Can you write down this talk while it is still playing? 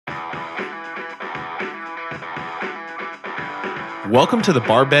Welcome to the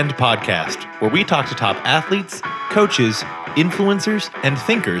BarBend Podcast, where we talk to top athletes, coaches, influencers, and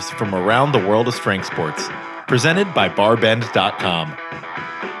thinkers from around the world of strength sports. Presented by BarBend.com.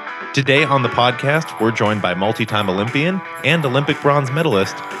 Today on the podcast, we're joined by multi-time Olympian and Olympic bronze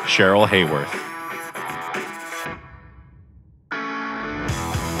medalist, Cheryl Haworth.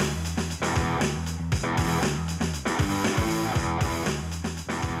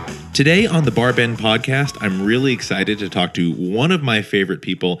 Today on the BarBend Podcast, I'm really excited to talk to one of my favorite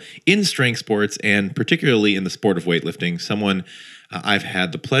people in strength sports and particularly in the sport of weightlifting, someone I've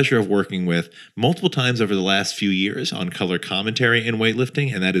had the pleasure of working with multiple times over the last few years on color commentary in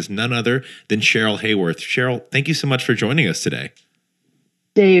weightlifting, and that is none other than Cheryl Haworth. Cheryl, thank you so much for joining us today.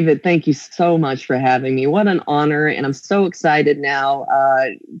 David, thank you so much for having me. What an honor. And I'm so excited now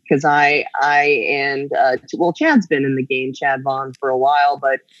because Chad's been in the game, Chad Vaughn, for a while,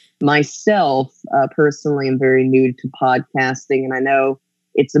 but myself personally am very new to podcasting. And I know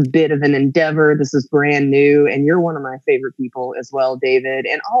it's a bit of an endeavor. This is brand new. And you're one of my favorite people as well, David,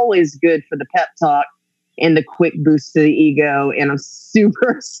 and always good for the pep talk and the quick boost to the ego. And I'm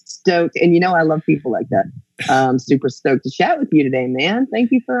super stoked. And I love people like that. I'm super stoked to chat with you today, man.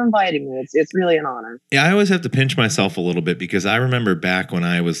 Thank you for inviting me. It's really an honor. Yeah, I always have to pinch myself a little bit because I remember back when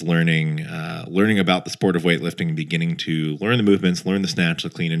I was learning about the sport of weightlifting and beginning to learn the movements, learn the snatch, the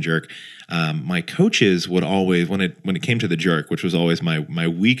clean and jerk. My coaches would always, when it came to the jerk, which was always my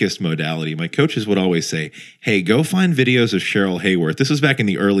weakest modality, my coaches would always say, "Hey, go find videos of Cheryl Haworth." This was back in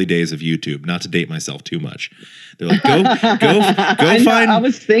the early days of YouTube, not to date myself too much. They're like, go find. I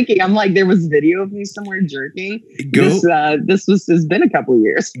was thinking, I'm like, there was video of me somewhere jerking. This has been a couple of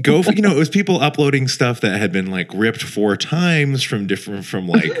years. It was people uploading stuff that had been like ripped 4 times from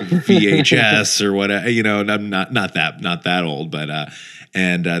like VHS or whatever. I'm not that old, but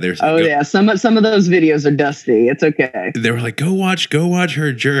there's some of those videos are dusty. It's okay. They were like, go watch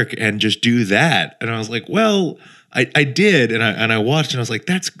her jerk and just do that, and I was like, well, I did, and I watched, and I was like,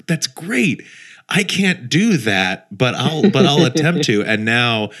 that's great. I can't do that, but I'll attempt to. And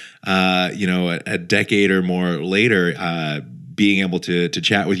now, a decade or more later, being able to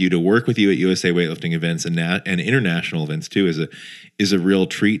chat with you, to work with you at USA Weightlifting events and international events too, is a real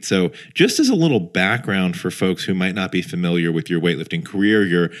treat. So, just as a little background for folks who might not be familiar with your weightlifting career,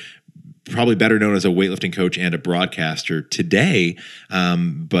 you're probably better known as a weightlifting coach and a broadcaster today.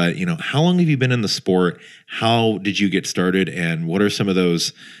 But how long have you been in the sport? How did you get started? And what are some of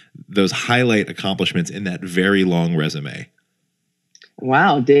those highlight accomplishments in that very long resume?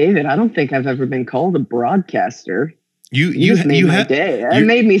 Wow, David, I don't think I've ever been called a broadcaster. You made my day. It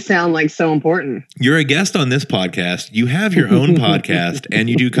made me sound like so important. You're a guest on this podcast. You have your own podcast, and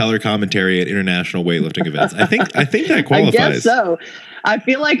you do color commentary at international weightlifting events. I think that qualifies. I guess so. I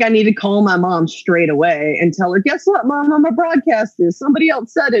feel like I need to call my mom straight away and tell her, "Guess what, Mom? I'm a broadcaster. Somebody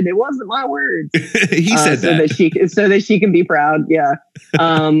else said it. It wasn't my words." He said that so that she can be proud. Yeah.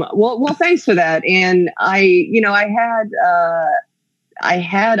 Well, thanks for that. And I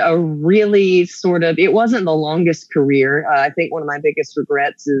had a really it wasn't the longest career. I think one of my biggest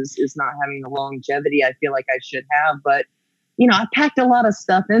regrets is not having the longevity I feel like I should have. But, I packed a lot of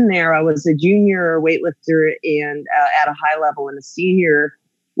stuff in there. I was a junior weightlifter and at a high level and a senior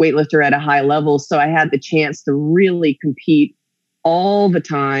weightlifter at a high level. So I had the chance to really compete all the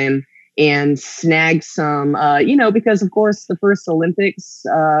time and snag some, because of course the first Olympics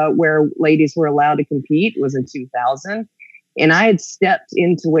where ladies were allowed to compete was in 2000. And I had stepped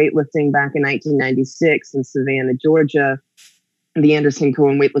into weightlifting back in 1996 in Savannah, Georgia, the Anderson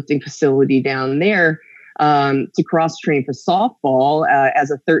Cohen weightlifting facility down there, to cross train for softball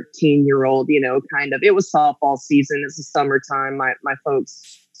as a 13-year-old. It was softball season. It's the summertime. My folks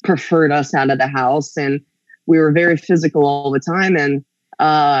preferred us out of the house, and we were very physical all the time. And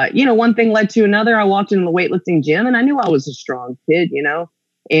one thing led to another. I walked into the weightlifting gym, and I knew I was a strong kid.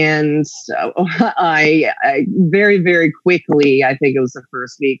 And so I very, very quickly, I think it was the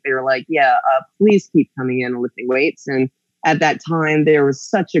first week, they were like, please keep coming in and lifting weights. And at that time, there was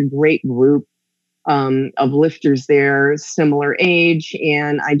such a great group of lifters there, similar age.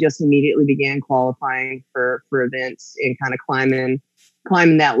 And I just immediately began qualifying for events and kind of climbing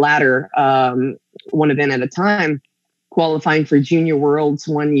that ladder, one event at a time, qualifying for Junior Worlds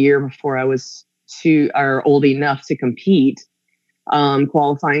 1 year before I was old enough to compete.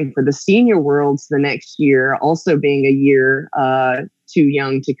 Qualifying for the Senior Worlds the next year, also being a year too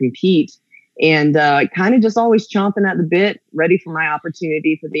young to compete, and kind of just always chomping at the bit, ready for my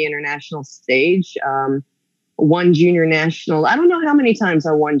opportunity for the international stage. Won junior national. I don't know how many times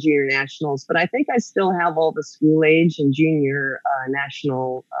I won junior nationals, but I think I still have all the school age and junior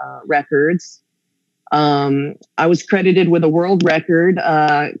national records. I was credited with a world record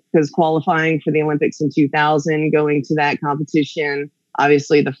because qualifying for the Olympics in 2000, going to that competition.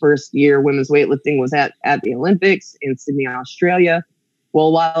 Obviously, the first year women's weightlifting was at the Olympics in Sydney, Australia.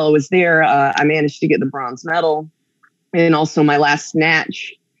 Well, while I was there, I managed to get the bronze medal. And also my last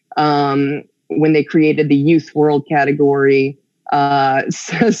snatch, when they created the youth world category,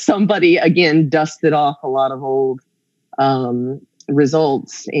 somebody, again, dusted off a lot of old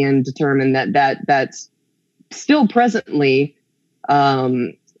results and determined that's still presently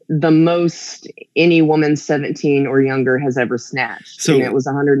the most any woman 17 or younger has ever snatched. So, and it was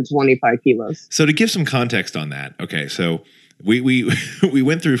 125 kilos. So to give some context on that, okay, so we we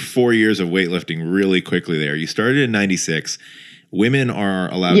went through 4 years of weightlifting really quickly there. You started in 96. Women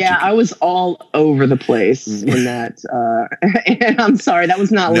are allowed I was all over the place in that. And I'm sorry, that was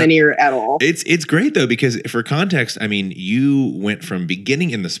not linear at all. It's great, though, because for context, I mean, you went from beginning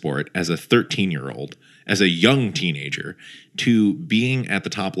in the sport as a 13-year-old, as a young teenager, to being at the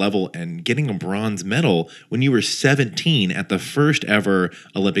top level and getting a bronze medal when you were 17 at the first ever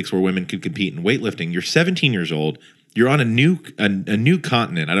Olympics where women could compete in weightlifting. You're 17 years old. You're on a new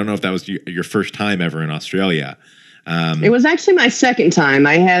continent. I don't know if that was your first time ever in Australia. It was actually my second time.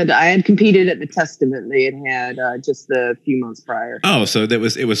 I had competed at the Testament. They had just a few months prior. Oh, so it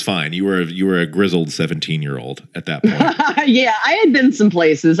was fine. You were a grizzled 17-year-old at that point. Yeah, I had been some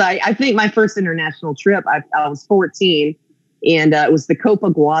places. I think my first international trip, I was 14, and it was the Copa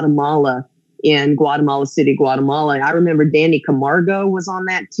Guatemala in Guatemala City, Guatemala. I remember Danny Camargo was on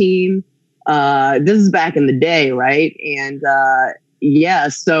that team. This is back in the day, right? And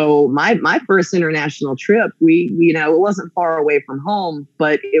so my first international trip, it wasn't far away from home,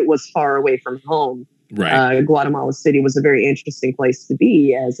 but it was far away from home. Right. Guatemala City was a very interesting place to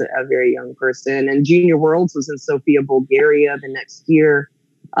be as a very young person. And Junior Worlds was in Sofia, Bulgaria the next year.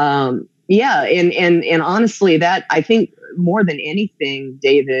 And honestly, that I think more than anything,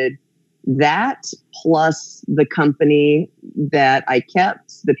 David, that plus the company that I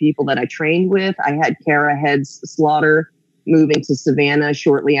kept, the people that I trained with, I had Kara Heads Slaughter moving to Savannah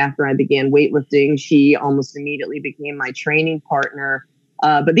shortly after I began weightlifting. She almost immediately became my training partner.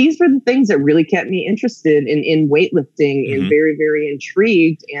 But these were the things that really kept me interested in weightlifting and very, very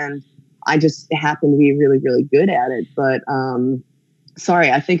intrigued. And I just happened to be really, really good at it. But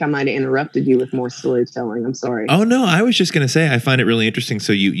sorry, I think I might have interrupted you with more storytelling. I'm sorry. Oh, no, I was just going to say, I find it really interesting.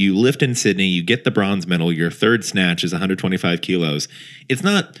 So you lift in Sydney, you get the bronze medal, your third snatch is 125 kilos. It's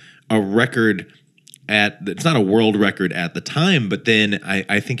not a record it's not a world record at the time, but then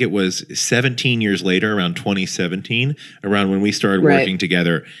I think it was 17 years later, around 2017, around when we started working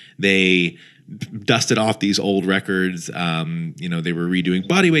together, they dusted off these old records. They were redoing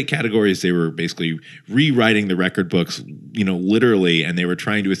bodyweight categories. They were basically rewriting the record books, literally, and they were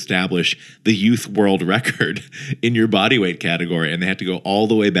trying to establish the youth world record in your bodyweight category. And they had to go all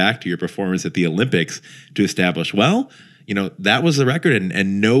the way back to your performance at the Olympics to establish, that was the record,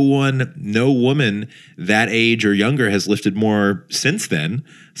 and no woman that age or younger has lifted more since then.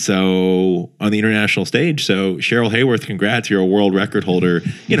 So on the international stage. So Cheryl Haworth, congrats, you're a world record holder,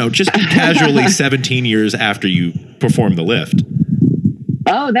 just casually 17 years after you performed the lift.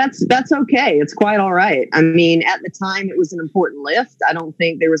 Oh, that's okay. It's quite all right. I mean, at the time it was an important lift. I don't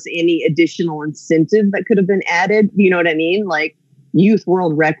think there was any additional incentive that could have been added. You know what I mean? Like, youth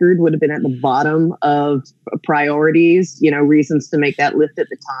world record would have been at the bottom of priorities, reasons to make that lift at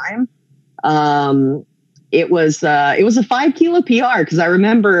the time. It was a 5 kilo PR because I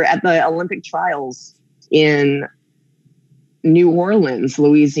remember at the Olympic trials in New Orleans,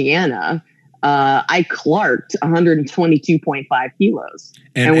 Louisiana, I clarked 122.5 kilos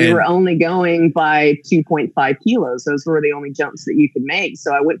and we were only going by 2.5 kilos. Those were the only jumps that you could make.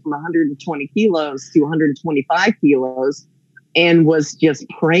 So I went from 120 kilos to 125 kilos. And was just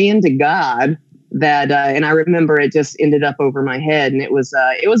praying to God that, and I remember it just ended up over my head, and it was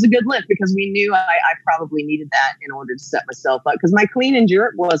a good lift because we knew I probably needed that in order to set myself up because my clean and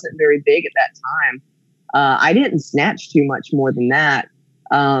jerk wasn't very big at that time. I didn't snatch too much more than that,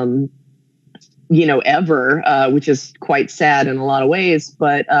 ever, which is quite sad in a lot of ways.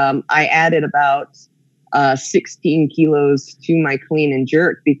 But I added about 16 kilos to my clean and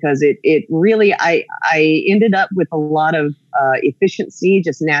jerk because it really, I ended up with a lot of efficiency,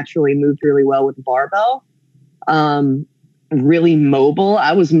 just naturally moved really well with the barbell. Really mobile.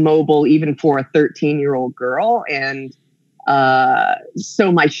 I was mobile even for a 13-year-old girl. And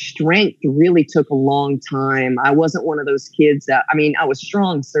so my strength really took a long time. I wasn't one of those kids that, I was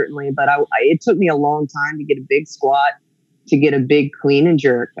strong certainly, but it took me a long time to get a big squat, to get a big clean and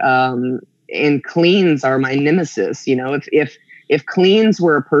jerk. And cleans are my nemesis. If cleans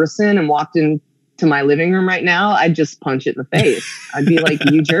were a person and walked into to my living room right now, I'd just punch it in the face. I'd be like,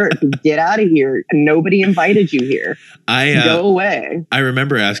 you jerk, get out of here. Nobody invited you here. Go away. I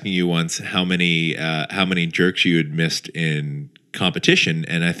remember asking you once how many jerks you had missed in competition.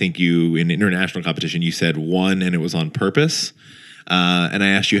 And I think you, in international competition, you said one and it was on purpose. And I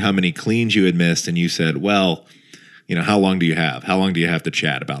asked you how many cleans you had missed. And you said, well, how long do you have? How long do you have to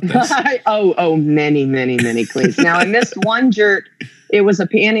chat about this? many cleans. Now, I missed one jerk. It was a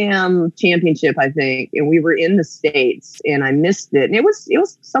Pan Am championship, I think, and we were in the States, and I missed it. And it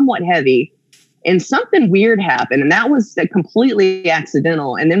was somewhat heavy, and something weird happened, and that was completely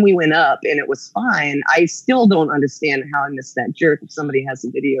accidental. And then we went up, and it was fine. I still don't understand how I missed that jerk. If somebody has a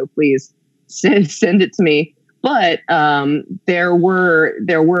video, please send it to me. But there was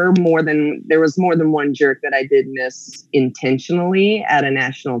more than one jerk that I did miss intentionally at a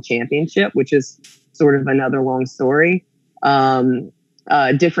national championship, which is sort of another long story.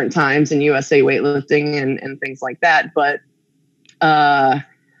 Different times in USA weightlifting and things like that. But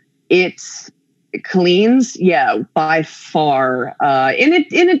it's cleans, by far. And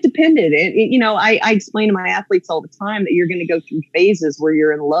it depended. I explain to my athletes all the time that you're going to go through phases where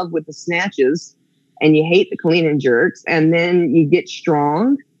you're in love with the snatches and you hate the clean and jerks, and then you get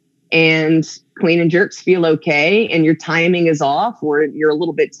strong and clean and jerks feel okay, and your timing is off, or you're a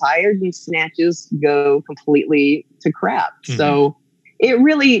little bit tired and snatches go completely to crap. Mm-hmm. So it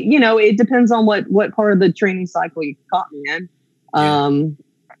really, it depends on what part of the training cycle you caught me in.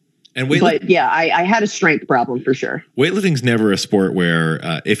 I had a strength problem for sure. Weightlifting's never a sport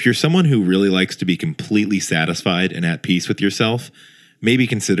where if you're someone who really likes to be completely satisfied and at peace with yourself, maybe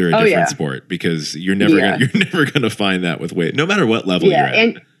consider a different sport, because you're never going to find that with weight, no matter what level you're at.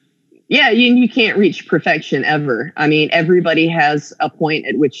 And you can't reach perfection ever. I mean, everybody has a point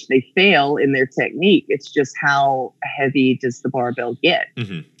at which they fail in their technique. It's just how heavy does the barbell get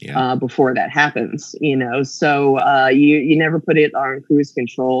before that happens, So you never put it on cruise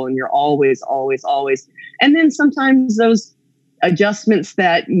control, and you're always. And then sometimes those adjustments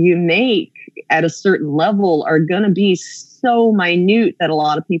that you make at a certain level are going to be so minute that a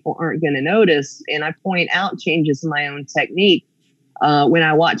lot of people aren't going to notice. And I point out changes in my own technique when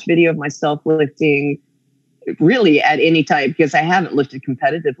I watch video of myself lifting, really at any type, because I haven't lifted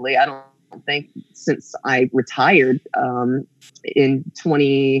competitively, I don't think, since I retired in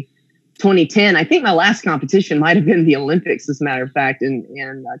 2010. I think my last competition might have been the Olympics, as a matter of fact, in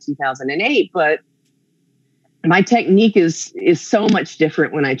 2008. But my technique is so much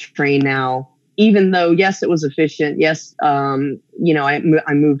different when I train now. Even though, yes, it was efficient. Yes, I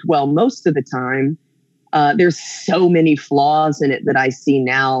moved well most of the time. There's so many flaws in it that I see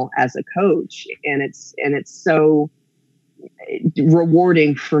now as a coach, and it's so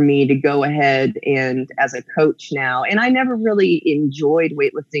rewarding for me to go ahead and as a coach now. And I never really enjoyed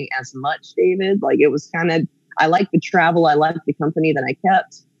weightlifting as much, David. Like, it was kind of, I liked the travel, I liked the company that I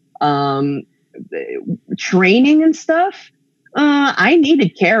kept. Training and stuff. I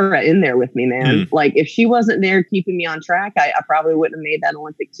needed Kara in there with me, man. Like, if she wasn't there keeping me on track, I probably wouldn't have made that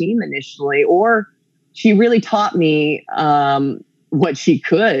Olympic team initially. Or she really taught me what she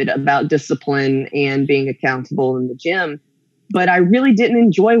could about discipline and being accountable in the gym. But I really didn't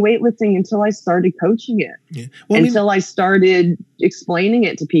enjoy weightlifting until I started coaching it. Yeah. Well, I started explaining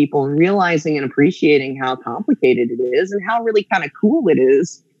it to people and realizing and appreciating how complicated it is and how really kind of cool it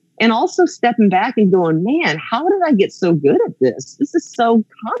is. And also stepping back and going, man, how did I get so good at this? This is so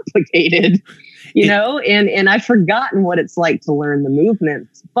complicated, and I've forgotten what it's like to learn the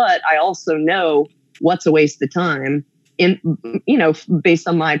movements, but I also know what's a waste of time based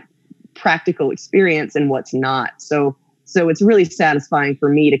on my practical experience and what's not. So it's really satisfying for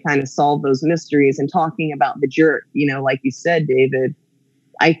me to kind of solve those mysteries. And talking about the jerk, like you said, David,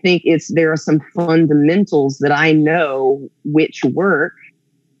 I think there are some fundamentals that I know which work.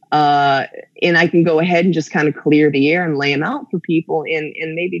 And I can go ahead and just kind of clear the air and lay them out for people and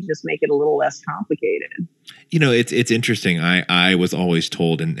maybe just make it a little less complicated. It's interesting. I was always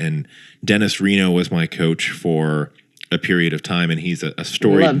told, and Dennis Reno was my coach for a period of time, and he's a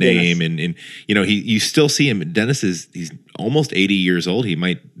storied name. And you still see him. Dennis he's almost 80 years old. He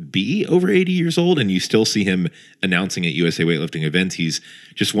might be over 80 years old, and you still see him announcing at USA weightlifting events. He's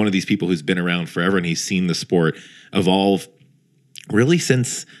just one of these people who's been around forever, and he's seen the sport evolve really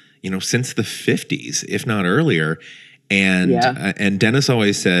since the 50s, if not earlier. And Dennis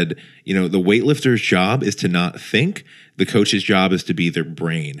always said, the weightlifter's job is to not think. The coach's job is to be their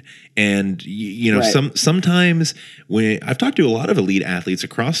brain. And, right. Sometimes when I've talked to a lot of elite athletes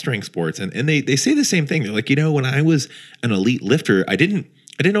across strength sports, and they say the same thing. They're like, when I was an elite lifter, I didn't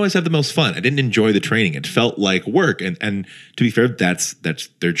I didn't always have the most fun. I didn't enjoy the training. It felt like work. And to be fair, that's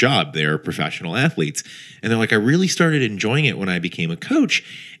their job. They're professional athletes. And they're like, I really started enjoying it when I became a coach.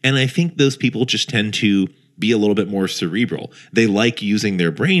 And I think those people just tend to be a little bit more cerebral. They like using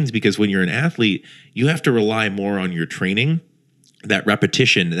their brains because when you're an athlete, you have to rely more on your training, that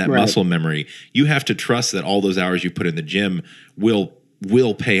repetition, that muscle memory. You have to trust that all those hours you put in the gym will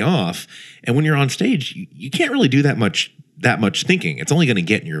pay off. And when you're on stage, you can't really do that much thinking. It's only going to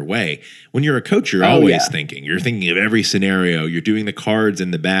get in your way. When you're a coach, you're always thinking. You're thinking of every scenario. You're doing the cards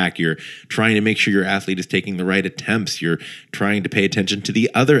in the back. You're trying to make sure your athlete is taking the right attempts. You're trying to pay attention to the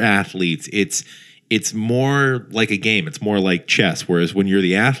other athletes. It's more like a game. It's more like chess. Whereas when you're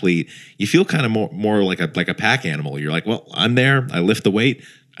the athlete, you feel kind of more like a pack animal. You're like, well, I'm there. I lift the weight.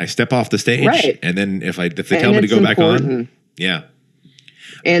 I step off the stage, and then if they tell me to go back on,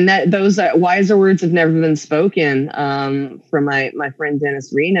 And those wiser words have never been spoken from my friend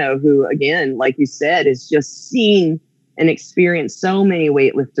Dennis Reno, who, again, like you said, has just seen and experienced so many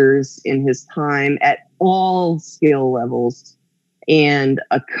weightlifters in his time at all skill levels, and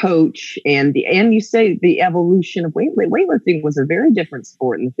a coach. And you say the evolution of weightlifting was a very different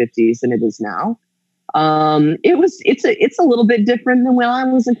sport in the 50s than it is now. It's a little bit different than when I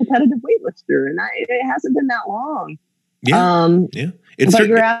was a competitive weightlifter, and it hasn't been that long. But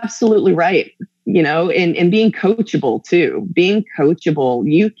you're absolutely right. And being coachable too. Being coachable,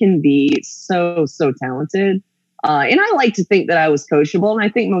 you can be so talented. And I like to think that I was coachable, and I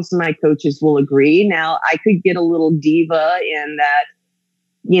think most of my coaches will agree. Now, I could get a little diva in that,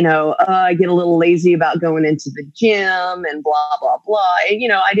 I get a little lazy about going into the gym and blah, blah, blah. And,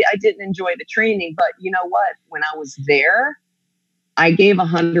 I didn't enjoy the training, but you know what? When I was there, I gave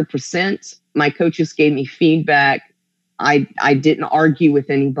 100%. My coaches gave me feedback. I didn't argue with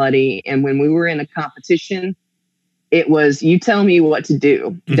anybody. And when we were in a competition, it was, you tell me what to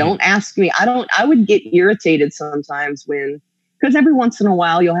do. Mm-hmm. Don't ask me. I would get irritated sometimes because every once in a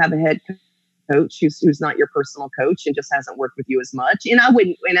while you'll have a head coach who's not your personal coach and just hasn't worked with you as much. And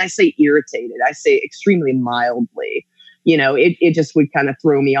when I say irritated, I say extremely mildly. It just would kind of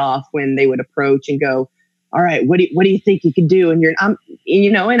throw me off when they would approach and go, all right, what do you think you can do? And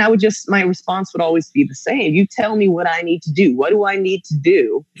and I would my response would always be the same. You tell me what I need to do. What do I need to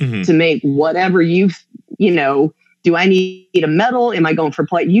do to make whatever do I need a medal? Am I going for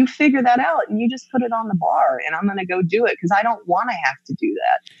play? You figure that out and you just put it on the bar, and I'm going to go do it because I don't want to have to do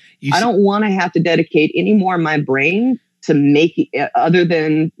that. I don't want to have to dedicate any more of my brain to make it other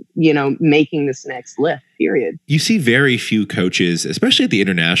than, making this next lift, period. You see very few coaches, especially at the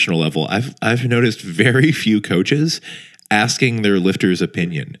international level. I've noticed very few coaches asking their lifter's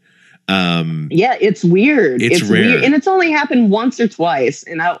opinion. It's weird. It's rare. Weird. And it's only happened once or twice.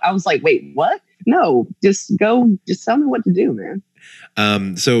 And I was like, wait, what? No, just tell me what to do,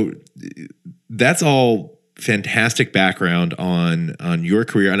 man. So that's all fantastic background on your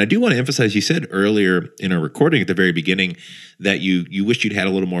career. And I do want to emphasize, you said earlier in our recording at the very beginning that you wished you'd had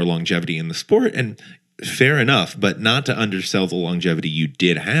a little more longevity in the sport, and fair enough, but not to undersell the longevity you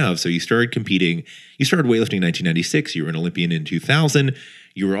did have. So you started competing, you started weightlifting in 1996, you were an Olympian in 2000,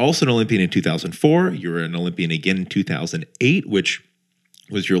 you were also an Olympian in 2004, you were an Olympian again in 2008, which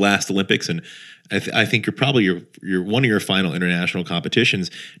was your last Olympics, and I think you're probably your one of your final international competitions.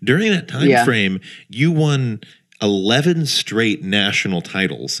 During that time frame, you won 11 straight national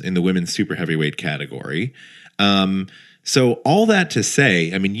titles in the women's super heavyweight category. So all that to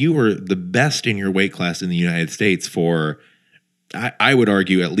say, I mean, you were the best in your weight class in the United States for, I would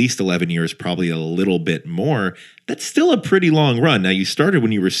argue, at least 11 years, probably a little bit more. That's still a pretty long run. Now, you started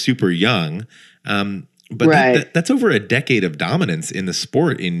when you were super young. But that's over a decade of dominance in the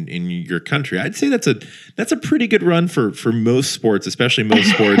sport in your country. I'd say that's a pretty good run for most sports, especially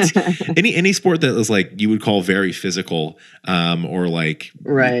most sports. any sport that was like you would call very physical, or like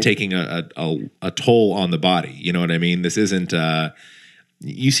taking a toll on the body. You know what I mean? This isn't.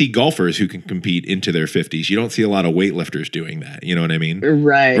 You see golfers who can compete into their 50s. You don't see a lot of weightlifters doing that. You know what I mean?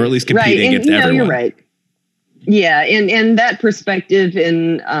 Right. Or at least competing against everyone. You're right. Yeah, and that perspective,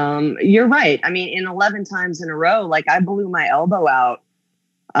 and you're right. I mean, in 11 times in a row, like I blew my elbow out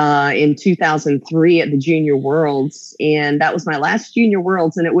in 2003 at the Junior Worlds, and that was my last Junior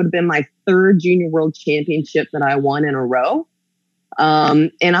Worlds, and it would have been my third Junior World Championship that I won in a row.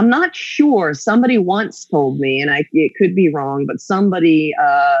 And I'm not sure. Somebody once told me, and it could be wrong, but somebody,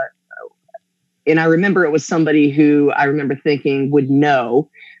 and I remember it was somebody who I remember thinking would know.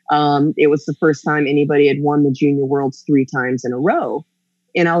 It was the first time anybody had won the Junior Worlds 3 times in a row.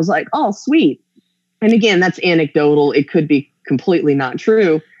 And I was like, oh, sweet. And again, that's anecdotal. It could be completely not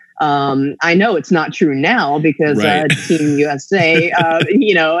true. I know it's not true now because Team USA,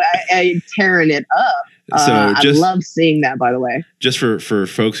 tearing it up. I love seeing that, by the way. Just for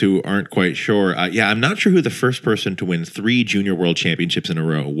folks who aren't quite sure, I'm not sure who the first person to win 3 Junior World Championships in a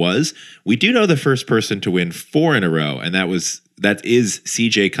row was. We do know the first person to win 4 in a row, and that is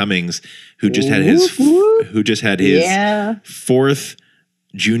CJ Cummings, who just had his 4th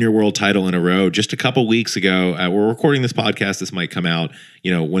Junior World title in a row just a couple weeks ago. We're recording this podcast. This might come out,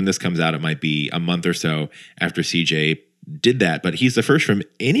 when this comes out, it might be a month or so after CJ did that, but he's the first from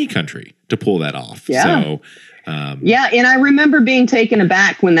any country to pull that off. Yeah. So, and I remember being taken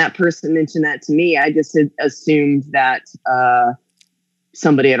aback when that person mentioned that to me. I just had assumed that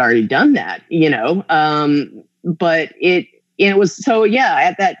somebody had already done that, but it was so,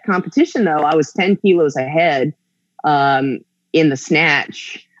 at that competition though, I was 10 kilos ahead in the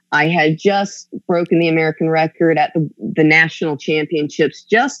snatch. I had just broken the American record at the national championships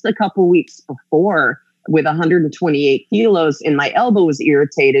just a couple weeks before, with 128 kilos, and my elbow was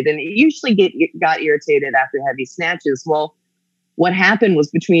irritated, and it usually got irritated after heavy snatches. Well, what happened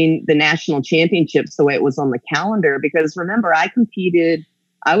was between the national championships, the way it was on the calendar, because remember, I would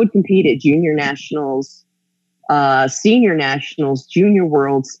compete at junior nationals, senior nationals, junior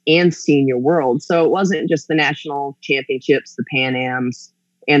worlds, and senior worlds. So it wasn't just the national championships, the Pan Ams,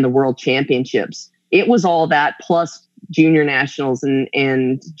 and the world championships. It was all that plus junior nationals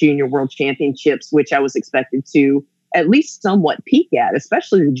and junior world championships, which I was expected to at least somewhat peak at,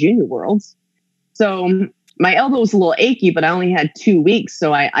 especially the junior worlds. So my elbow was a little achy, but I only had 2 weeks.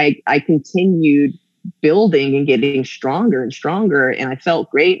 So I continued building and getting stronger and stronger. And I felt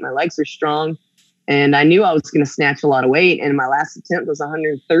great. My legs are strong. And I knew I was going to snatch a lot of weight. And my last attempt was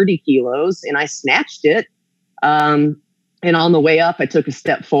 130 kilos, and I snatched it. And on the way up, I took a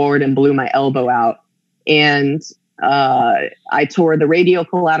step forward and blew my elbow out. And I tore the radial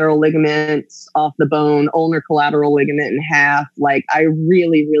collateral ligaments off the bone, ulnar collateral ligament in half. Like, I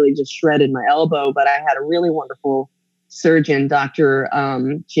really, really just shredded my elbow. But I had a really wonderful surgeon, Dr.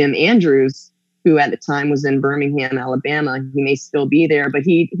 Jim Andrews, who at the time was in Birmingham, Alabama. He may still be there, but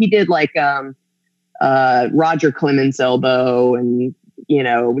he did like Roger Clemens' elbow and,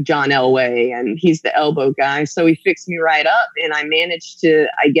 John Elway, and he's the elbow guy. So he fixed me right up, and I managed to,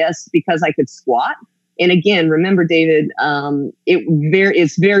 I guess, because I could squat. And again, remember, David,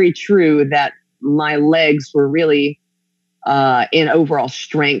 it's very true that my legs were really, in overall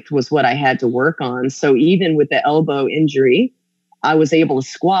strength was what I had to work on. So even with the elbow injury, I was able to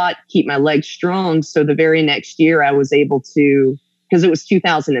squat, keep my legs strong. So the very next year I was able to, because it was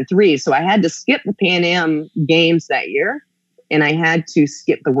 2003. So I had to skip the Pan Am Games that year, and I had to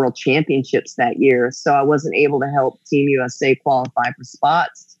skip the World Championships that year. So I wasn't able to help Team USA qualify for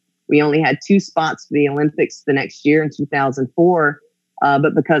spots. We only had 2 spots for the Olympics the next year in 2004.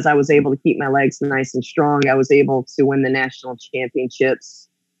 But because I was able to keep my legs nice and strong, I was able to win the national championships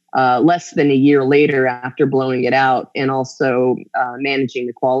less than a year later after blowing it out, and also managing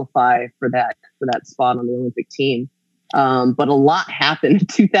to qualify for that spot on the Olympic team. But a lot happened in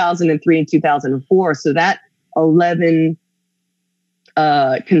 2003 and 2004. So that 11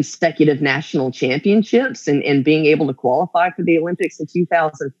 consecutive national championships and being able to qualify for the Olympics in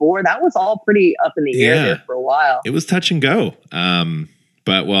 2004, that was all pretty up in the air there for a while. It was touch and go.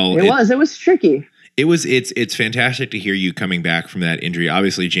 But it was tricky. It's fantastic to hear you coming back from that injury.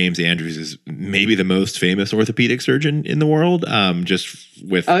 Obviously, James Andrews is maybe the most famous orthopedic surgeon in the world. Just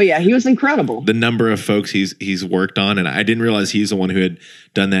with he was incredible. The number of folks he's worked on, and I didn't realize he's the one who had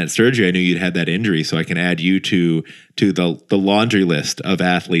done that surgery. I knew you'd had that injury, so I can add you to the laundry list of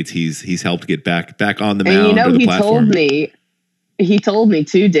athletes he's helped get back on the mound. And the platform. He told me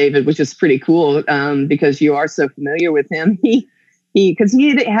too, David, which is pretty cool because you are so familiar with him. Because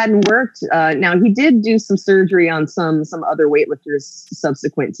he hadn't worked. Now he did do some surgery on some other weightlifters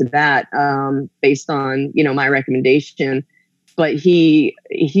subsequent to that, based on my recommendation. But he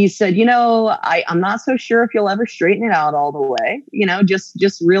said, I'm not so sure if you'll ever straighten it out all the way.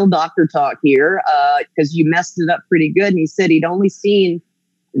 Just real doctor talk here, because you messed it up pretty good. And he said he'd only seen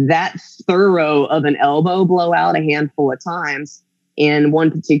that thorough of an elbow blowout a handful of times, and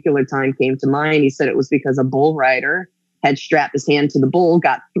one particular time came to mind. He said it was because a bull rider had strapped his hand to the bull,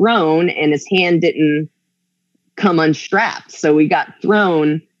 got thrown, and his hand didn't come unstrapped. So he got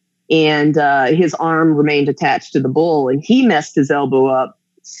thrown, and his arm remained attached to the bull, and he messed his elbow up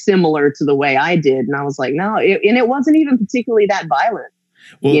similar to the way I did. And I was like, no, and it wasn't even particularly that violent.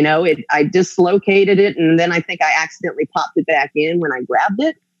 Well, I dislocated it, and then I think I accidentally popped it back in when I grabbed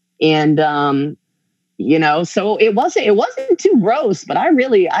it. And, so it wasn't too gross, but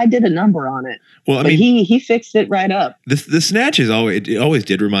I did a number on it. Well, I but mean, he fixed it right up. The snatch it always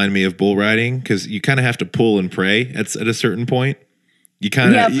did remind me of bull riding, because you kind of have to pull and pray at a certain point. You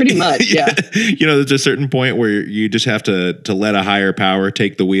kind of, pretty much. Yeah. There's a certain point where you just have to let a higher power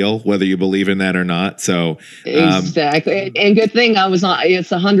take the wheel, whether you believe in that or not. So exactly. And good thing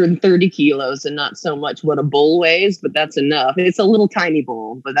it's 130 kilos and not so much what a bull weighs, but that's enough. It's a little tiny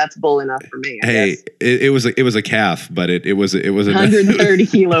bull, but that's bull enough for me. It was a calf, but it was 130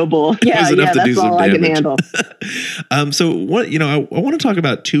 kilo bull. Yeah. That's all I can handle. So what, I want to talk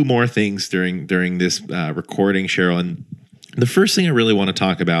about two more things during this recording, Cheryl. And the first thing I really want to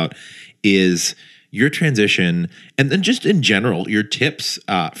talk about is your transition, and then just in general, your tips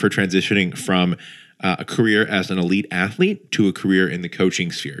for transitioning from a career as an elite athlete to a career in the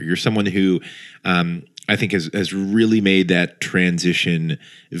coaching sphere. You're someone who I think has really made that transition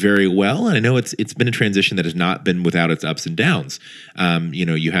very well. And I know it's been a transition that has not been without its ups and downs.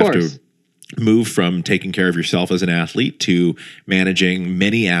 You have to move from taking care of yourself as an athlete to managing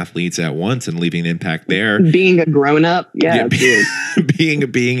many athletes at once and leaving an impact there. Being a grown up.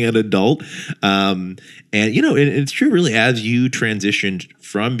 Being an adult. And it's true, really, as you transitioned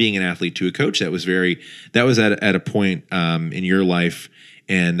from being an athlete to a coach, that was at a point in your life.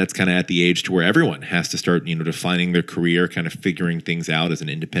 And that's kind of at the age to where everyone has to start, defining their career, kind of figuring things out as an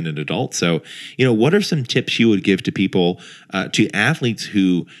independent adult. So, what are some tips you would give to people, to athletes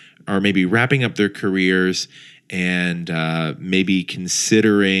who are maybe wrapping up their careers and maybe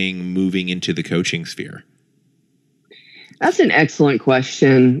considering moving into the coaching sphere? That's an excellent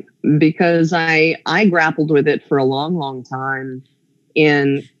question, because I grappled with it for a long, long time.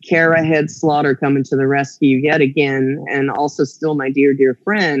 And Kara Head Slaughter coming to the rescue yet again, and also still my dear, dear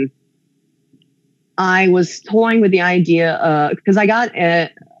friend. I was toying with the idea, because I got a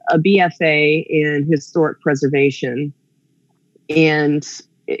BFA in historic preservation, and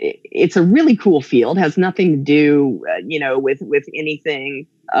it's a really cool field. Has nothing to do, with anything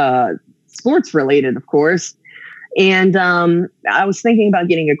sports related, of course. And I was thinking about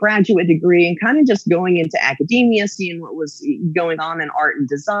getting a graduate degree and kind of just going into academia, seeing what was going on in art and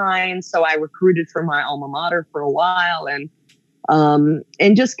design. So I recruited for my alma mater for a while, and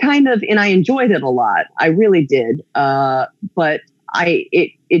just kind of, and I enjoyed it a lot. I really did. But I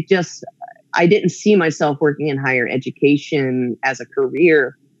didn't see myself working in higher education as a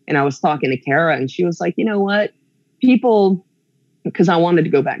career. And I was talking to Kara, and she was like, you know what, because I wanted to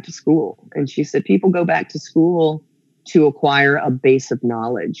go back to school. And she said, people go back to school to acquire a base of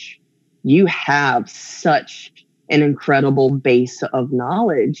knowledge. You have such an incredible base of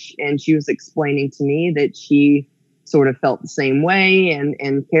knowledge. And she was explaining to me that she sort of felt the same way.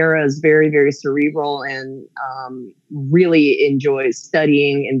 And Kara is very, very cerebral and really enjoys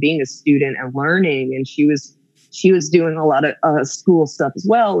studying and being a student and learning. And she was doing a lot of school stuff as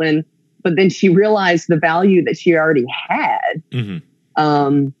well. But then she realized the value that she already had. Mm-hmm.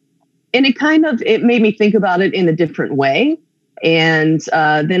 And it made me think about it in a different way. And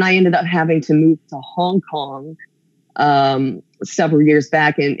then I ended up having to move to Hong Kong several years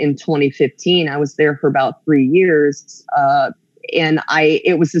back in 2015. I was there for about 3 years. And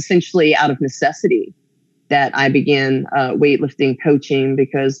it was essentially out of necessity that I began weightlifting coaching,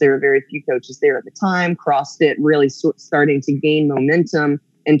 because there were very few coaches there at the time. CrossFit really starting to gain momentum,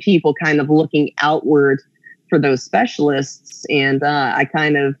 and people kind of looking outward for those specialists. And I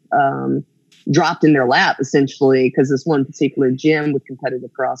kind of dropped in their lap, essentially, because this one particular gym with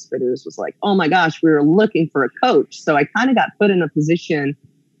competitive CrossFitters was like, oh my gosh, we were looking for a coach. So I kind of got put in a position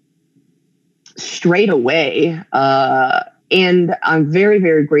straight away. And I'm very,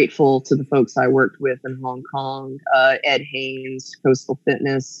 very grateful to the folks I worked with in Hong Kong, Ed Haynes, Coastal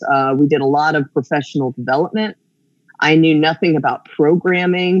Fitness. We did a lot of professional development. I knew nothing about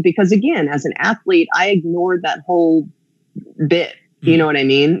programming because, again, as an athlete, I ignored that whole bit. You know what I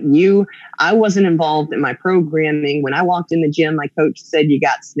mean? I wasn't involved in my programming. When I walked in the gym, my coach said, you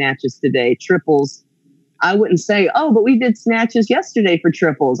got snatches today, triples. I wouldn't say, oh, but we did snatches yesterday for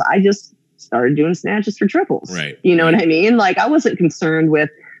triples. I just started doing snatches for triples. Right. You know what I mean? Like, I wasn't concerned with,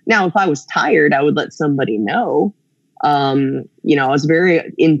 now, if I was tired, I would let somebody know. I was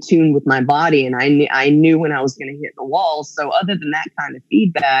very in tune with my body, and I knew when I was going to hit the wall. So other than that kind of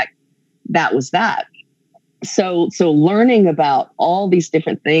feedback, that was that. So learning about all these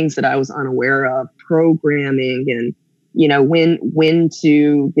different things that I was unaware of, programming, and, when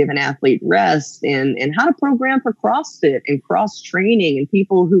to give an athlete rest, and how to program for CrossFit and cross training, and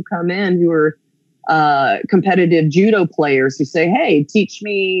people who come in who are competitive judo players who say, hey, teach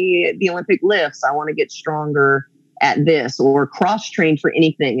me the Olympic lifts. I want to get stronger at this, or cross-trained for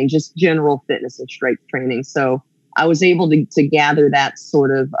anything, and just general fitness and strength training. So I was able to gather that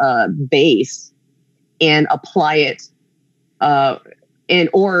sort of base and apply it,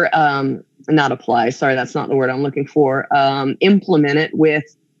 not apply, sorry, that's not the word I'm looking for, implement it with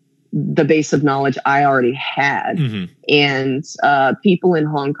the base of knowledge I already had. Mm-hmm. And people in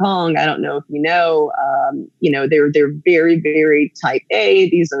Hong Kong, I don't know if you know, they're very, very type A.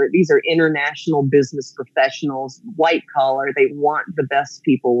 These are international business professionals, white collar. They want the best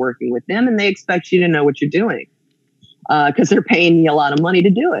people working with them, and they expect you to know what you're doing because they're paying you a lot of money to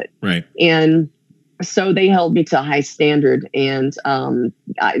do it. Right. And so they held me to a high standard, and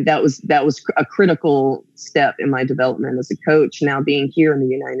that was a critical step in my development as a coach. Now, being here in the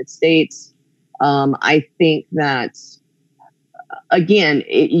United States, I think that, again,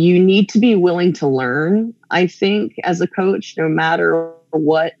 you need to be willing to learn, I think, as a coach, no matter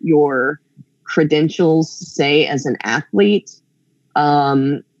what your credentials say as an athlete.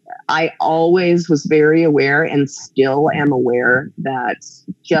 I always was very aware, and still am aware, that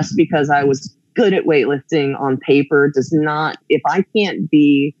just because I was good at weightlifting on paper does not, if I can't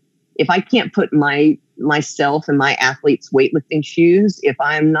put myself in my athlete's weightlifting shoes, if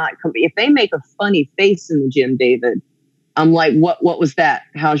they make a funny face in the gym, David, I'm like, what was that?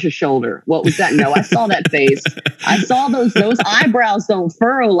 How's your shoulder? What was that? No, I saw that face. I saw those eyebrows don't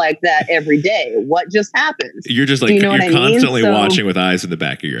furrow like that every day. What just happened? You're just like, you're constantly watching with eyes in the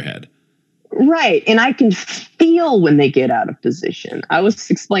back of your head. Right. And I can feel when they get out of position. I was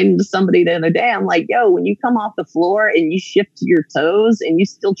explaining to somebody the other day, I'm like, yo, when you come off the floor and you shift to your toes and you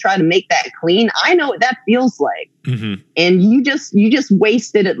still try to make that clean, I know what that feels like. Mm-hmm. And you just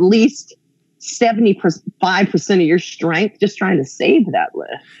wasted at least 75% of your strength just trying to save that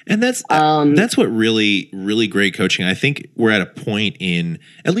lift. And that's what really, really great coaching. I think we're at a point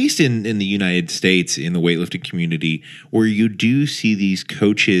at least in the United States, in the weightlifting community, where you do see these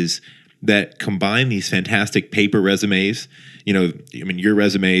coaches that combine these fantastic paper resumes. Your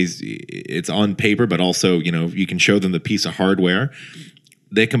resumes, it's on paper, but also, you can show them the piece of hardware.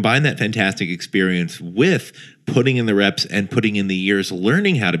 They combine that fantastic experience with putting in the reps and putting in the years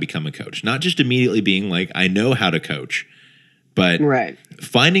learning how to become a coach, not just immediately being like, I know how to coach, but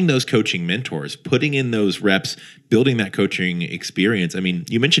finding those coaching mentors, putting in those reps, building that coaching experience. I mean,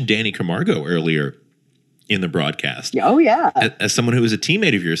 you mentioned Danny Camargo earlier in the broadcast. Oh, yeah. As someone who was a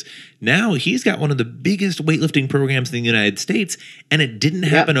teammate of yours. Now he's got one of the biggest weightlifting programs in the United States, and it didn't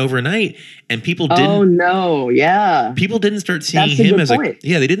happen overnight. And people didn't. Oh, no. Yeah. People didn't start seeing him as they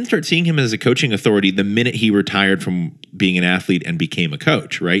didn't start seeing him as a coaching authority the minute he retired from being an athlete and became a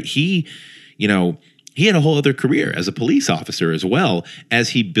coach, right? He had a whole other career as a police officer as well,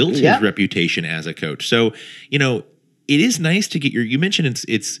 as he built his reputation as a coach. So, it is nice to get you mentioned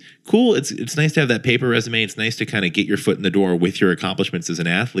it's cool. It's nice to have that paper resume. It's nice to kind of get your foot in the door with your accomplishments as an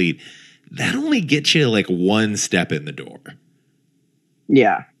athlete. That only gets you like one step in the door.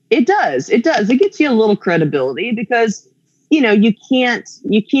 Yeah, it does. It does. It gets you a little credibility because, you can't,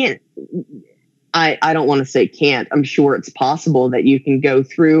 I don't want to say can't. I'm sure it's possible that you can go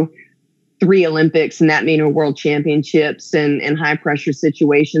through 3 Olympics and that mean world championships and high pressure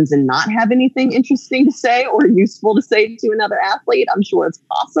situations and not have anything interesting to say or useful to say to another athlete. I'm sure it's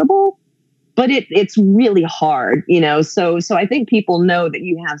possible, but it's really hard, so I think people know that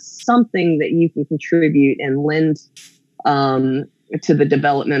you have something that you can contribute and lend to the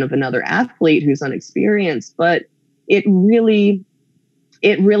development of another athlete who's unexperienced. But it really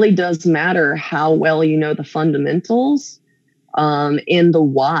does matter how well you know the fundamentals and the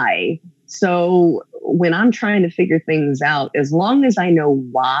why. So when I'm trying to figure things out, as long as I know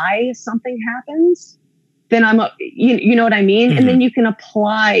why something happens, then you know what I mean? Mm-hmm. And then you can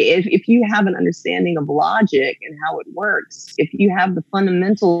apply, if you have an understanding of logic and how it works, if you have the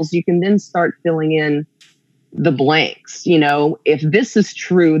fundamentals, you can then start filling in the blanks. If this is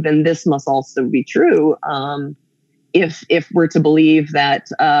true, then this must also be true. If we're to believe that,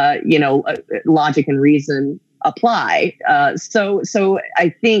 logic and reason apply. So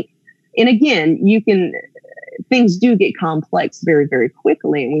I think, and again, things do get complex very, very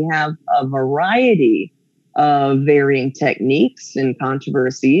quickly. And we have a variety of varying techniques and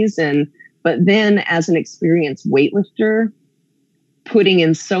controversies. But then as an experienced weightlifter, putting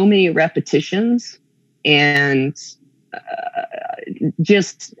in so many repetitions and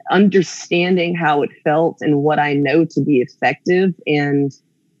just understanding how it felt and what I know to be effective. And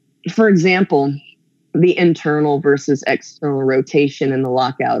for example, the internal versus external rotation and the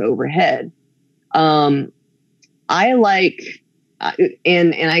lockout overhead. I like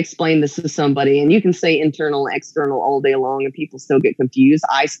and I explained this to somebody, and you can say internal and external all day long and people still get confused.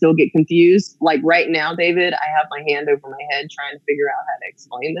 I still get confused. Like right now, David, I have my hand over my head trying to figure out how to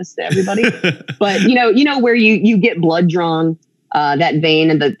explain this to everybody. But you know where you get blood drawn, that vein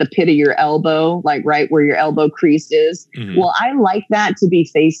in the pit of your elbow, like right where your elbow crease is. Mm-hmm. Well, I like that to be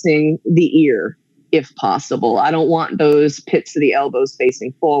facing the ear if possible. I don't want those pits of the elbows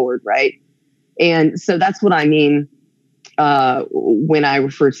facing forward, right? And so that's what I mean when I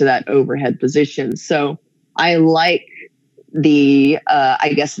refer to that overhead position. So I like the,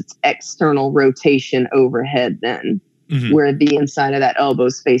 I guess it's external rotation overhead then, mm-hmm. where the inside of that elbow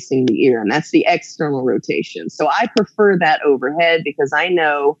is facing the ear. And that's the external rotation. So I prefer that overhead because I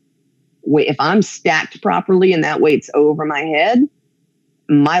know if I'm stacked properly and that weight's over my head,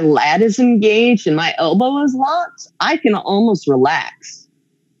 my lat is engaged and my elbow is locked, I can almost relax.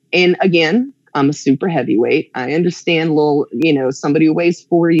 And again, I'm a super heavyweight. I understand somebody who weighs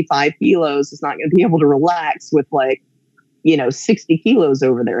 45 kilos is not going to be able to relax with 60 kilos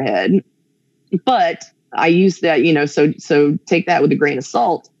over their head. But I use that, so take that with a grain of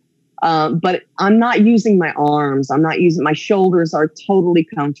salt. But I'm not using my arms. My shoulders are totally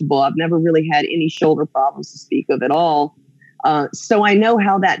comfortable. I've never really had any shoulder problems to speak of at all. So I know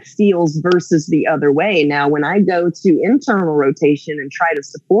how that feels versus the other way. Now, when I go to internal rotation and try to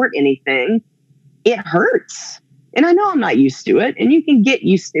support anything, it hurts. And I know I'm not used to it. And you can get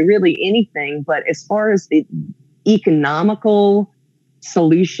used to really anything. But as far as the economical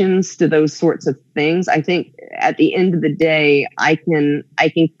solutions to those sorts of things, I think at the end of the day, I can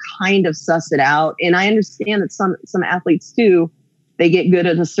kind of suss it out. And I understand that some athletes too, they get good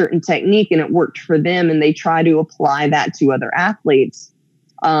at a certain technique and it worked for them and they try to apply that to other athletes.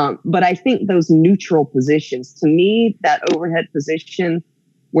 But I think those neutral positions, to me, that overhead position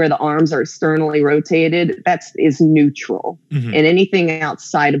where the arms are externally rotated, is neutral. Mm-hmm. And anything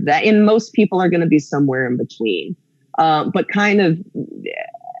outside of that, and most people are going to be somewhere in between. But kind of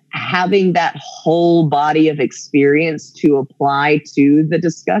having that whole body of experience to apply to the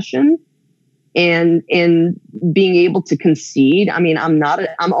discussion and being able to concede. I mean, I'm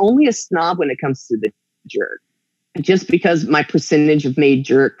only a snob when it comes to the jerk, just because my percentage of made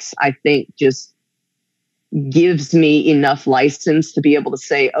jerks, I think, just gives me enough license to be able to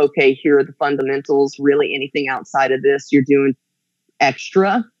say, okay, here are the fundamentals. Really, anything outside of this, you're doing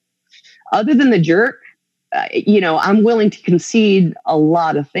extra. Other than the jerk, I'm willing to concede a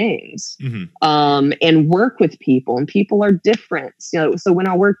lot of things, mm-hmm. And work with people, and people are different. So when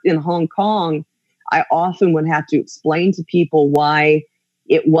I worked in Hong Kong, I often would have to explain to people why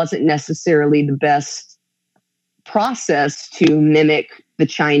it wasn't necessarily the best process to mimic the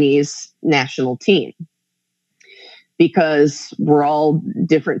Chinese national team, because we're all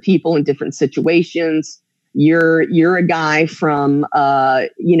different people in different situations. You're a guy from the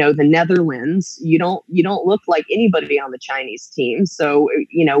Netherlands. You don't look like anybody on the Chinese team. So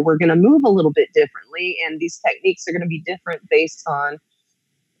we're going to move a little bit differently, and these techniques are going to be different based on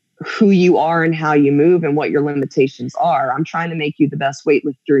who you are and how you move and what your limitations are. I'm trying to make you the best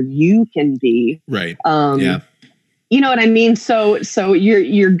weightlifter you can be. Right. Yeah. You know what I mean? So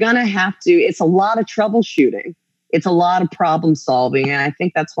you're gonna have to. It's a lot of troubleshooting. It's a lot of problem solving, and I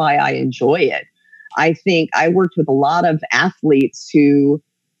think that's why I enjoy it. I think I worked with a lot of athletes who,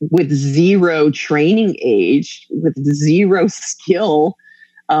 with zero training age, with zero skill,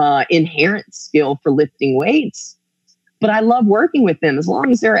 inherent skill for lifting weights. But I love working with them as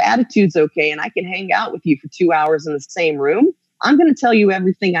long as their attitude's okay and I can hang out with you for 2 hours in the same room. I'm going to tell you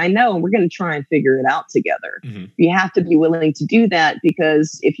everything I know and we're going to try and figure it out together. Mm-hmm. You have to be willing to do that,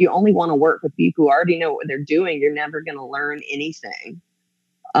 because if you only want to work with people who already know what they're doing, you're never going to learn anything.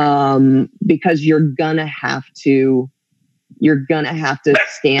 Because you're gonna have to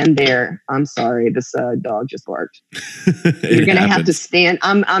stand there. I'm sorry, this dog just barked. You're gonna have to stand.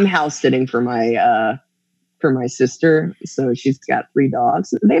 I'm house sitting for my sister, so she's got 3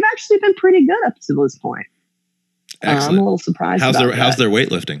 dogs. They've actually been pretty good up to this point. I'm a little surprised. How's their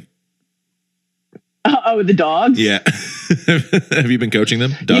weightlifting? Oh, the dogs? Yeah. Have you been coaching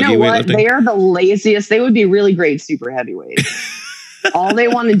them? Doggy, you know what? Weightlifting? They are the laziest. They would be really great super heavyweights. All they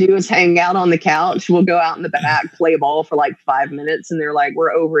want to do is hang out on the couch. We'll go out in the back, play ball for like 5 minutes. And they're like,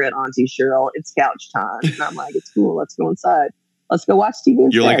 we're over it, Auntie Cheryl. It's couch time. And I'm like, it's cool. Let's go inside. Let's go watch TV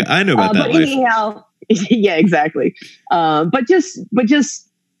instead. You're like, I know about that. But anyhow, yeah, exactly. But just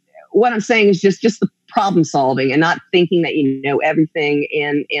what I'm saying is just the problem solving and not thinking that you know everything,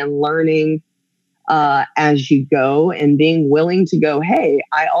 and learning as you go, and being willing to go, hey,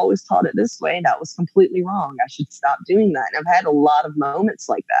 I always taught it this way. That was completely wrong. I should stop doing that. And I've had a lot of moments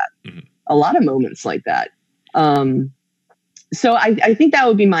like that. Mm-hmm. A lot of moments like that. So I think that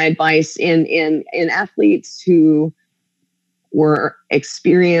would be my advice in athletes who were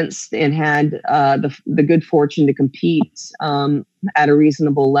experienced and had the good fortune to compete at a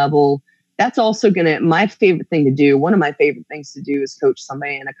reasonable level. That's also my favorite thing to do. One of my favorite things to do is coach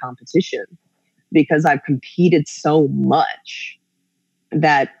somebody in a competition, because I've competed so much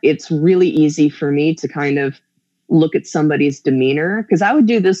that it's really easy for me to kind of look at somebody's demeanor, because I would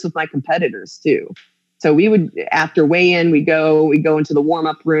do this with my competitors too. So we would, after weigh-in, we go into the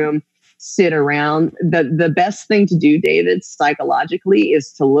warm-up room, sit around. The best thing to do, David, psychologically,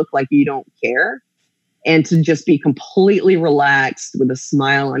 is to look like you don't care and to just be completely relaxed with a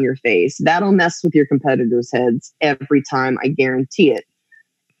smile on your face. That'll mess with your competitors' heads every time, I guarantee it.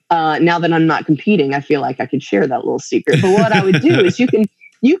 Now that I'm not competing, I feel like I could share that little secret. But what I would do is you can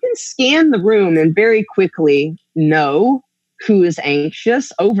scan the room and very quickly know who is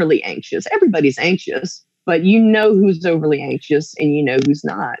anxious, overly anxious. Everybody's anxious, but you know who's overly anxious and you know who's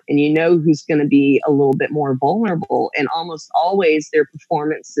not. And you know who's going to be a little bit more vulnerable. And almost always their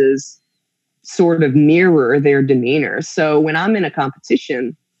performances sort of mirror their demeanor. So when I'm in a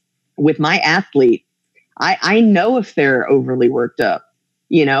competition with my athlete, I know if they're overly worked up.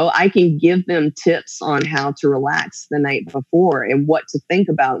 You know, I can give them tips on how to relax the night before and what to think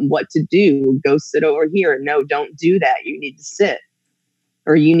about and what to do. Go sit over here. No, don't do that. You need to sit.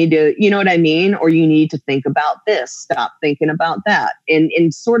 Or you need to, you know what I mean? Or you need to think about this. Stop thinking about that.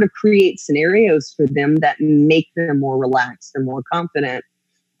 And sort of create scenarios for them that make them more relaxed and more confident,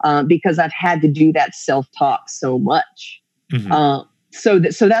 because I've had to do that self-talk so much. Mm-hmm. So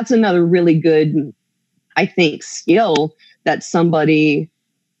that's another really good, I think, skill that somebody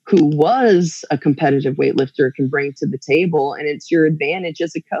who was a competitive weightlifter can bring to the table, and it's your advantage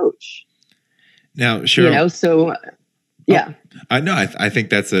as a coach. Now, Cheryl, you know, so yeah, I think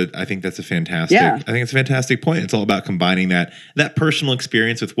that's a fantastic. Yeah. I think it's a fantastic point. It's all about combining that personal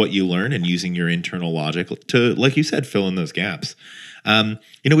experience with what you learn and using your internal logic to, like you said, fill in those gaps. You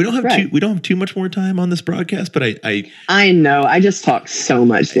know, we don't have too much more time on this broadcast, but I know I just talk so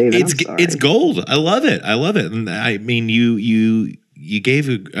much, David. It's gold. I love it. And I mean, you gave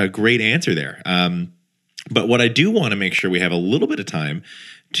a great answer there. But what I do want to make sure we have a little bit of time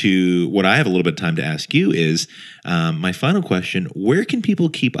to ask you is my final question. Where can people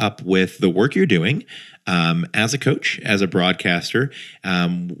keep up with the work you're doing as a coach, as a broadcaster?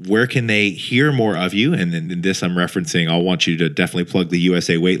 Where can they hear more of you? And in this I'm referencing, I'll want you to definitely plug the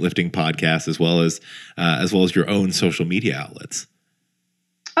USA Weightlifting Podcast as well as your own social media outlets.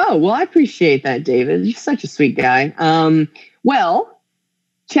 Oh, well, I appreciate that, David. You're such a sweet guy. Well,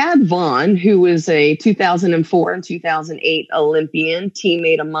 Chad Vaughn, who was a 2004 and 2008 Olympian,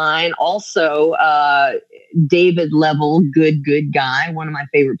 teammate of mine, also David level, good guy, one of my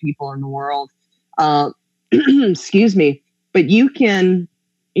favorite people in the world. Excuse me. But you can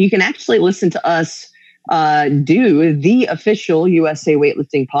actually listen to us do the official USA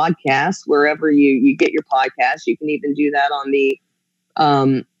Weightlifting Podcast wherever you get your podcast. You can even do that on the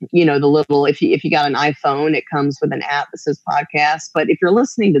the little, if you got an iPhone, it comes with an app that says podcast. But if you're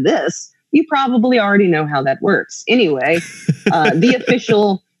listening to this, you probably already know how that works. Anyway, the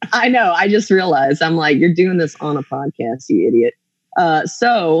official, I know, I just realized, I'm like, you're doing this on a podcast, you idiot.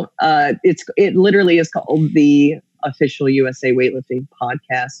 So it literally is called the official USA Weightlifting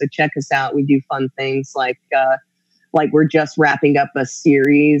Podcast. So check us out. We do fun things like we're just wrapping up a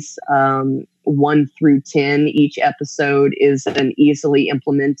series, 1 through 10. Each episode is an easily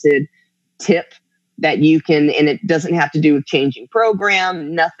implemented tip that you can, and it doesn't have to do with changing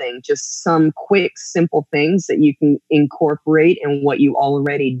program, nothing, just some quick, simple things that you can incorporate in what you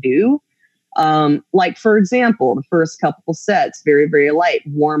already do. Like, for example, the first couple sets, very, very light,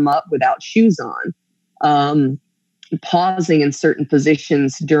 warm up without shoes on. Pausing in certain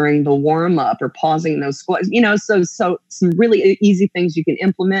positions during the warm up, or pausing in those squats, so some really easy things you can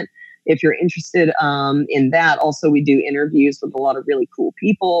implement if you're interested in that. Also, we do interviews with a lot of really cool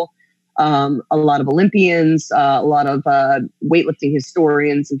people, a lot of Olympians, a lot of weightlifting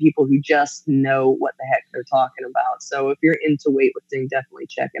historians, and people who just know what the heck they're talking about. So if you're into weightlifting, definitely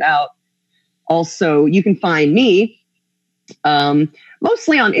check it out. Also, you can find me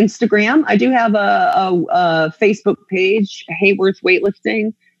mostly on Instagram. I do have a Facebook page, Haworth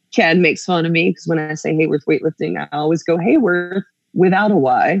Weightlifting. Chad makes fun of me because when I say Haworth Weightlifting, I always go Haworth without a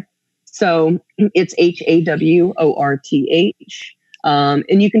Y. So it's Haworth.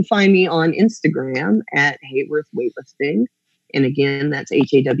 And you can find me on Instagram at Haworth Weightlifting. And again, that's Haworth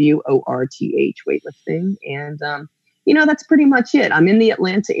Weightlifting. And, that's pretty much it. I'm in the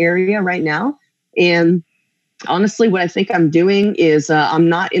Atlanta area right now. And Honestly, what I think I'm doing is I'm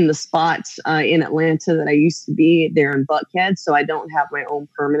not in the spots in Atlanta that I used to be there in Buckhead. So I don't have my own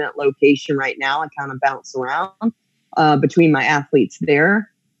permanent location right now. I kind of bounce around between my athletes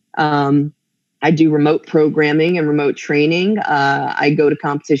there. I do remote programming and remote training. I go to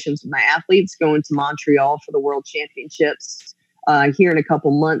competitions with my athletes, going to Montreal for the World Championships here in a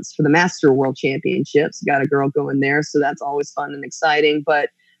couple months for the Master World Championships. Got a girl going there. So that's always fun and exciting. But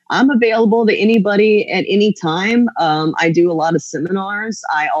I'm available to anybody at any time. I do a lot of seminars.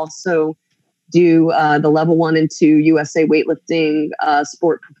 I also do the level 1 and 2 USA Weightlifting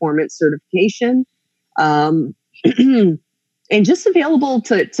Sport Performance Certification, and just available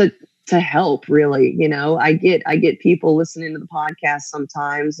to help. Really, I get people listening to the podcast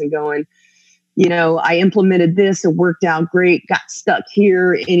sometimes and going, I implemented this, it worked out great, got stuck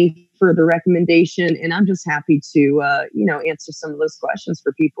here. Any further recommendation? And I'm just happy to, answer some of those questions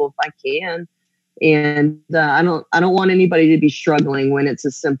for people if I can. And I don't want anybody to be struggling when it's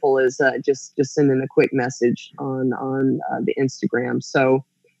as simple as just sending a quick message on the Instagram. So,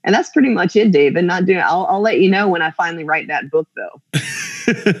 and that's pretty much it, David. I'll let you know when I finally write that book, though.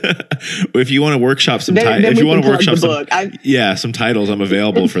 If you want to workshop some some titles, I'm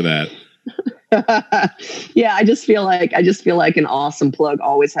available for that. Yeah, I just feel like an awesome plug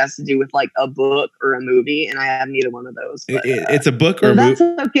always has to do with like a book or a movie, and I have neither one of those. But, it's a book or that's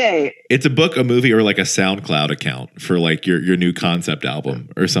okay. It's a book, a movie, or like a SoundCloud account for like your new concept album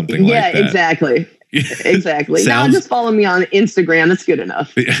or something like that. Yeah, exactly. Now just follow me on Instagram. That's good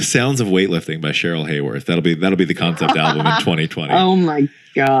enough. Sounds of Weightlifting by Cheryl Haworth. That'll be the concept album in 2020. Oh my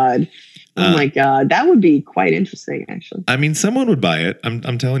God. Oh my God, that would be quite interesting, actually. I mean, someone would buy it.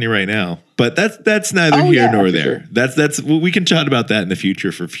 I'm telling you right now. But that's neither here nor there. Sure. That's we can chat about that in the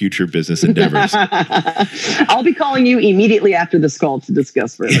future for future business endeavors. I'll be calling you immediately after this call to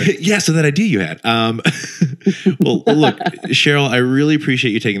discuss further. Yeah, so that idea you had. Well, look, Cheryl, I really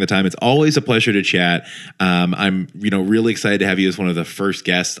appreciate you taking the time. It's always a pleasure to chat. I'm really excited to have you as one of the first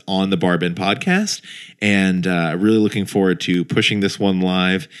guests on the BarBend podcast, and really looking forward to pushing this one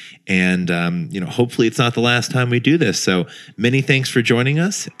live. And hopefully it's not the last time we do this. So many thanks for joining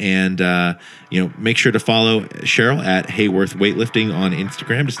us, and make sure to follow Cheryl at Haworth Weightlifting on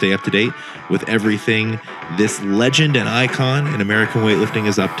Instagram to stay up to date with everything this legend and icon in American weightlifting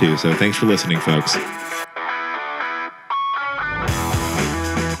is up to. So thanks for listening, folks.